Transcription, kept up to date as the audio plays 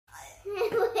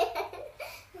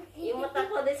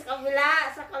kabila,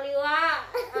 sa kaliwa.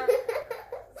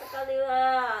 Sa kaliwa,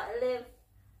 left.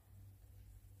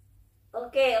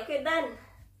 Okay, done.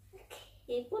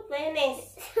 Ipot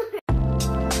mayonnaise.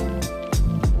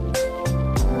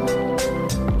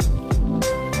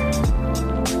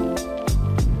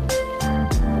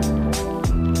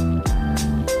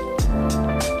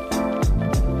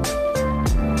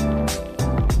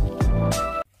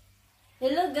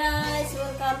 Hello guys!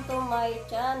 Welcome to my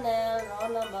channel,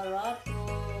 Rona Barato.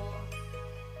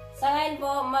 Sa ngayon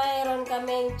po, mayroon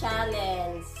kaming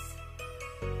challenge.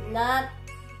 Not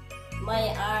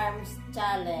my arms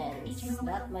challenge.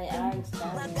 Not my arms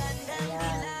challenge.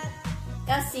 Ayan.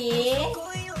 Kasi,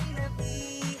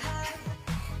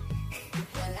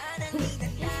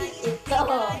 ito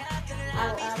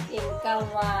ang aking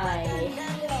kamay.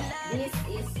 This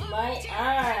is my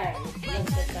arm.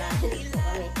 Nagsasahin po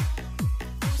kami.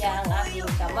 Siya ang aking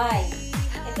kamay.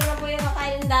 Ito na po yung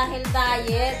makain dahil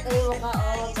diet. Ay mukha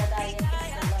diet kasi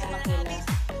lang makina.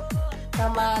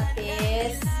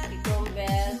 Kamatis,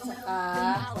 cucumber, saka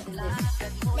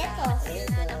lettuce.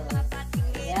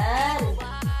 Ayan.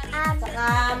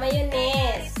 Saka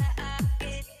mayonnaise.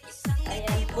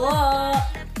 Ayan po.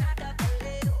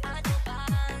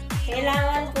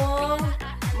 Kailangan ko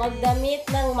magdamit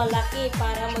ng malaki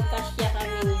para magkasya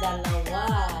kaming dalawa.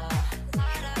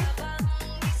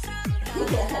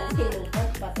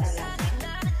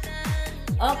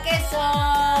 Okay, so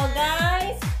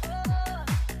guys,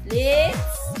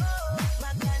 let's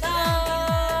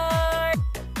start.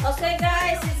 Okay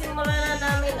guys, sisimulan na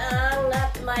namin ang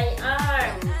Not My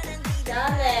Arm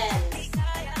challenge.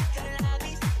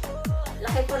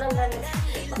 Laki po ng ganit.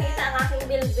 Makita ang aking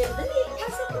bilbil. Dali,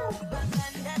 pasok mo.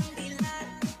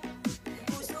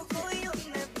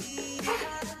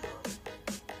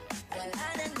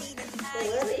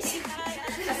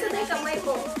 Asa na yung kamay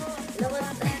ko?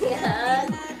 Lawas na yan.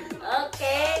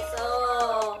 Okay, so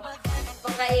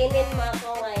pakainin mo ako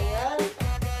ngayon.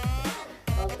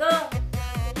 O, go!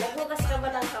 Naghugas ka ba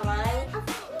ng kamay?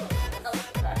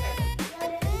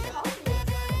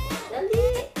 Dali!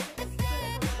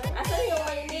 Asan yung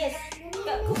mayonnaise?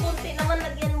 Kukunti naman,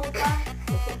 lagyan mo pa.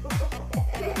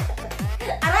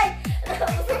 Aray!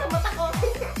 Gusto na mata ko.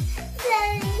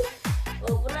 Sorry.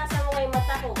 O, punasan mo yung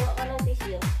mata ko. Buka ka ng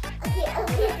tissue. Okay.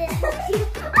 Get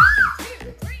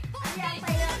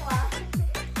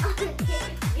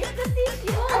the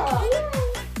tissue.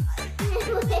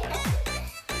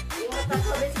 Yung mata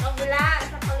ko din sa kabila,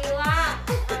 sa kaliwa.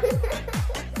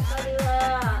 Sa kaliwa.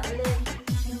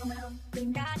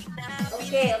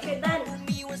 Okay, done.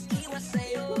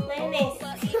 Mayonnaise.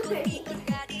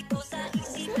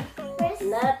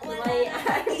 Not my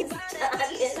eyes.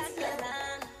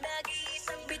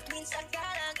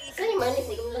 Saan yung mayonnaise?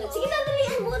 Sige na,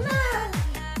 dalihan mo na.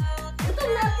 Gutom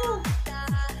na ako.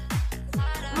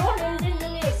 More than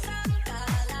dali.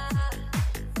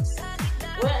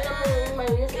 Wala naman yung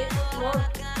mayonnaise. Put more.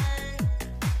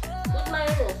 Put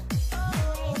mayonnaise.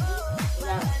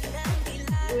 Wala.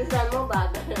 Bilisan mo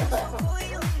bago.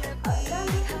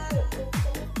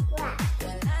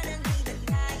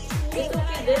 Ito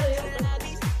kidero yung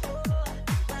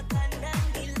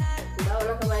bawa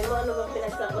ng kamay mo. Ano bang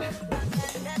pinagsawa?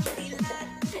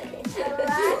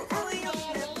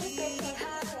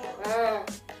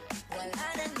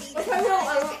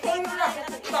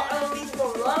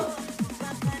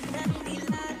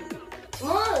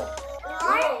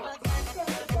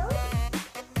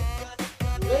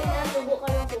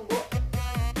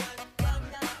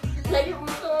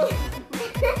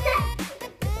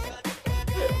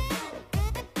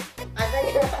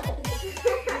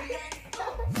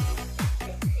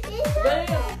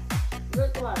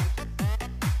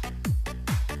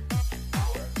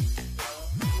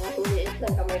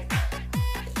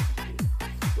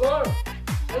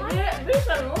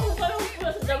 Bilisan mo, parang pula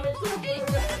sa damit ko.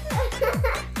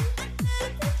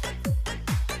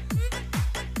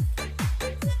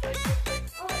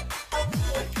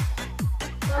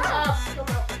 Come up.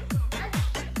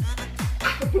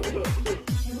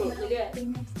 Sige.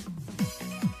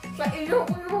 Sa iyo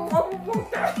ko yung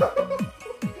mapupunta.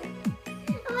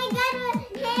 Oh my God!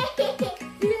 Hey!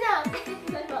 Sige na.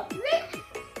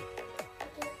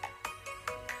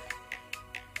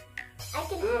 I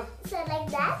can sit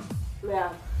like that?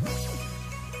 Yeah.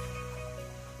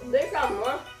 Bilisan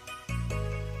mo.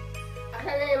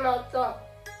 Asan na yung mouth ko?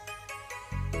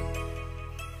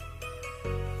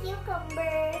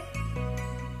 Cucumber.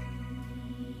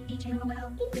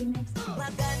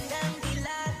 Magandang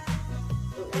dilag.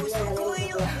 Puso ko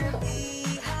yung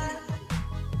nabihan.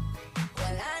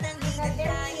 Wala nang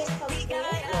hinatay.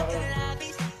 Bigay ang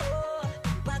labis ko.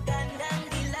 Magandang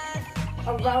dilag.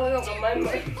 Ang baho ng kamay mo.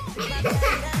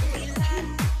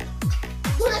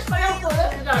 Punas pa lang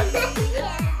punas dyan.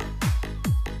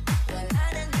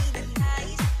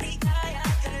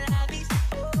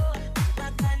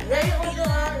 Layo ko to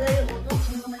ah. Layo ko to.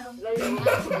 Layo ko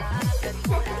to. Wala ka ng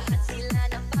punas.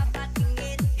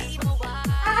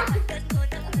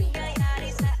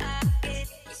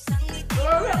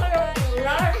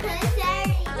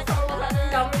 Gusto ko wala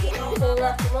ng dami ng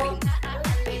punas mo.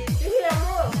 Sige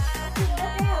mo.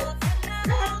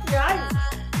 Lahat yan.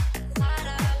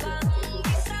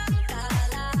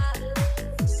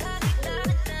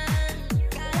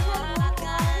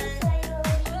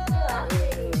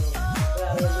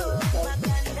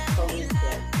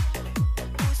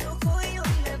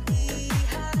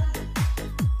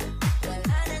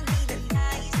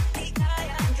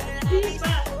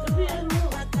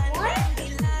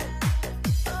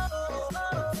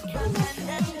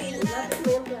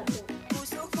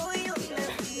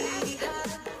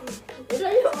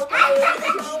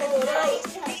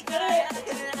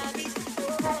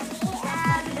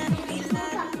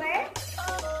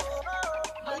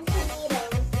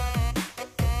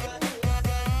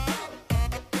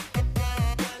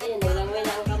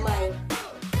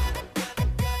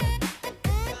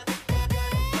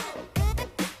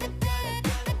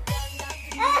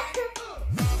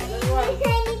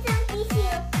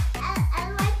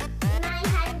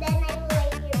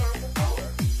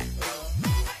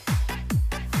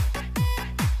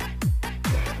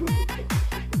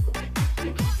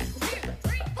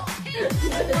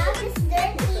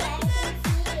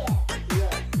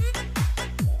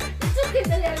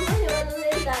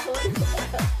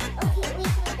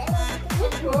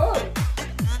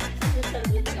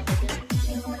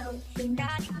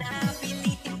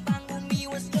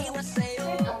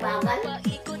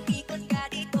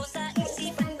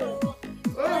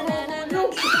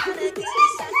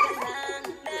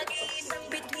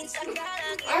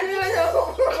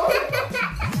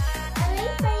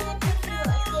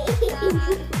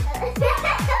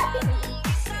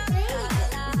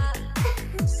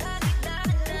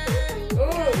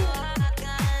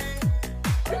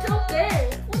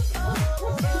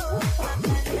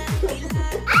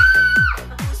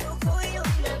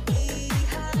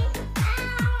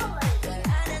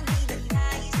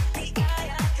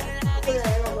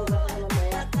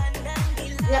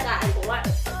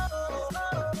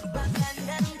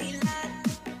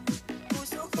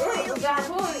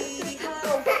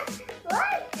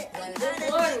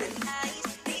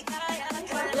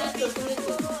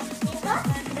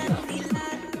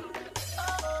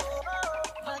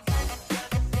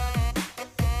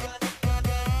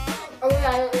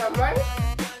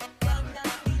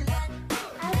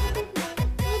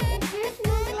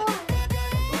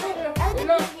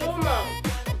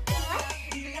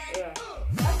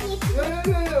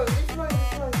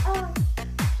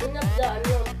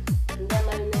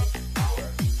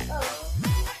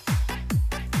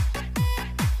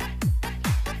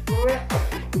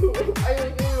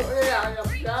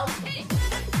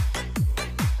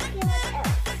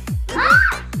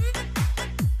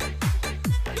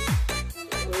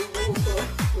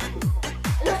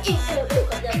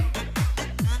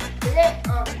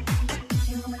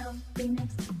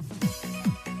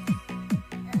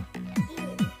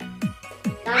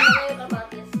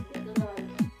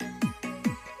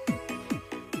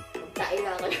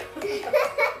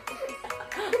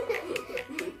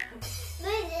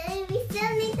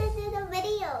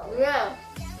 Yeah.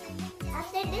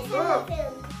 After this, I will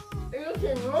film.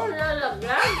 Ayusin mo,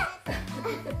 lalagyan.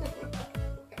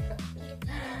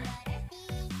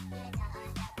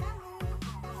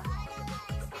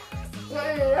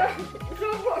 Ayun.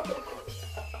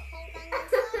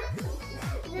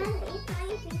 Then eat my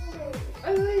fingers.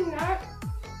 Ayun nga.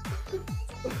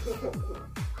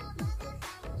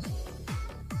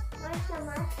 Where's the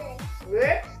master?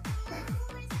 Wait.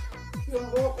 Yung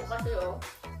buhok ko kasi oh.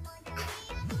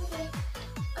 Okay.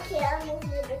 Okay, I'll move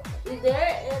it. Hindi,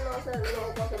 yan o, sa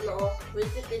noo ko, sa noo.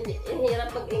 Visit, hindi,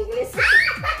 hirap mag-English.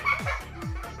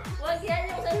 Huwag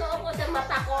yan yung sa noo ko, sa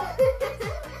mata ko.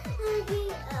 Okay,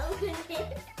 I'll move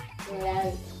it.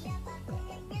 Ayan.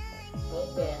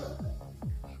 Okay.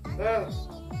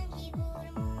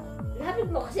 Lapit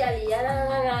mo kasi, Aliyah,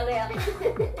 nangangali ako.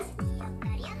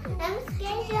 I'm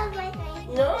scared you'll bite my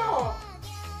finger. No!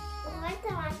 Where's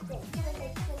the master?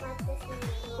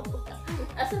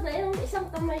 Asa na yung isang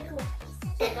kamay ko?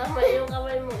 Isang kamay, yung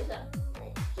kamay mo, isa.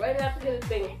 Why not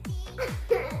helping?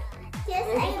 Yes,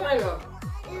 Yung I isa, want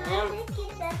ano? to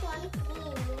keep that one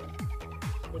clean.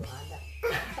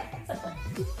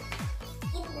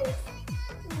 Eat this.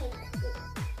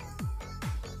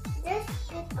 There's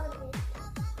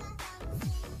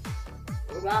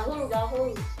Gahon,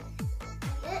 gahon.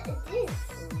 This.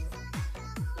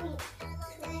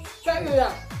 Saan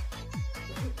lang?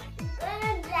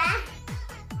 Ganda.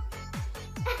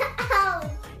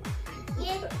 Ouch.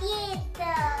 Your teeth.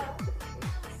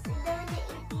 Don't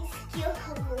eat these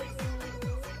cucumbers.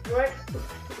 What?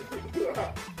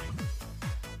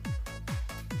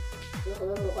 Loko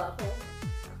ng mukha ko.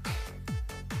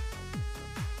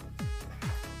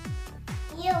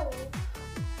 You.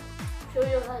 Show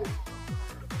your hand.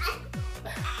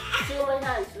 Show my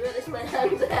hands. Where is my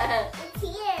hands? It's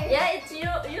here. Yeah, it's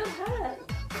your hand.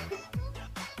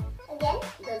 Again?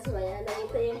 That's why,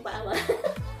 nakita yung paa mo.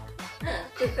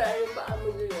 Kita yung paa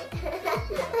mo dun.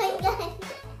 Oh my God.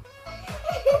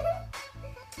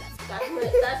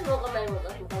 Taas mo kamay mo.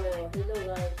 Taas mo kamay mo. Hello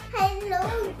guys. Hello,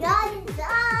 guys.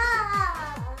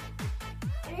 Ah!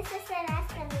 This is the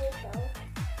last tomato.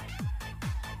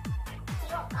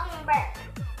 Cucumber.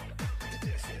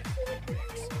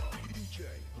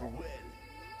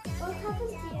 What happened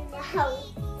to you now?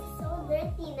 It's so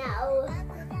dirty now.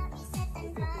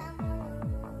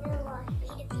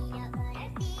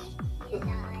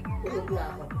 Tulog na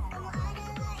ako.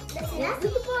 That's enough?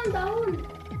 Dito po ang dahon.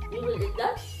 You will eat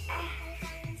that?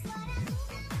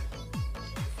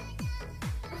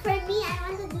 For me, I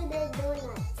want to do the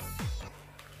donuts.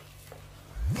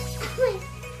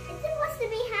 It's supposed to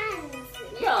be hands.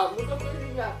 Yeah, buka po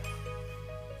rin na.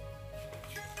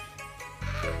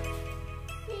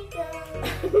 Here you go.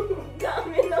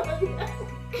 Dami naman na.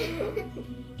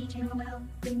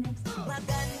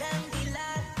 Magandang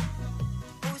dilat,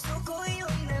 puso ko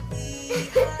yung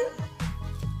nabihan.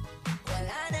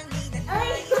 Wala nang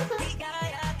hinantay, di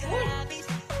kaya kalabis.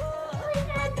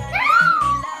 Magandang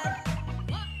dilat,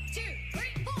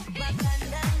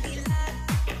 magandang dilat,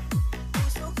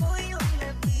 puso ko yung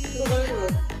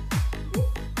nabihan.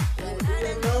 Sugar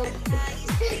mo.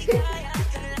 Di kaya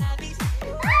kalabis.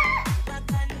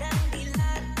 Magandang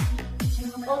dilat,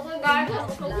 Okay guys,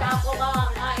 kapag ako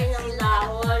kakakain ng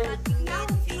dahon.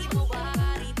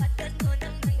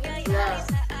 Yeah.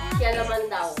 Siya naman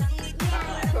daw. Now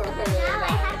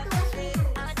I have to wash my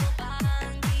hands.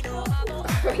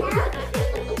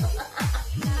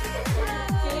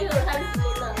 See your hands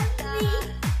muna.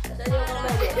 Saan yung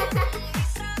kamay mo?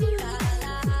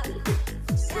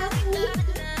 Help me.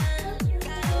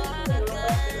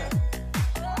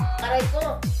 Aray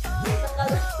ko. Isa ka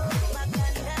lang.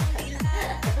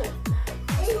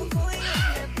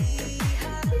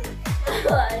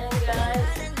 Ayan guys.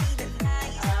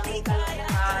 Ang aking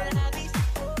kalakahan.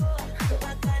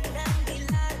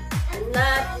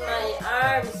 Not my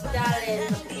arms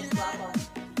challenge.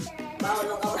 Bawal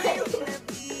ng kamay.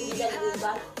 Hindi ka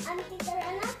diba? Auntie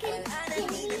Tarana, can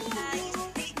you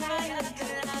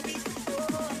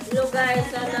Hello guys,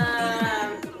 sana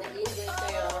nag-enjoy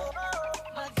kayo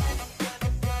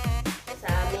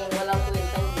sa aming walang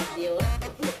kwentang video.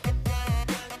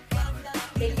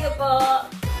 Thank you po.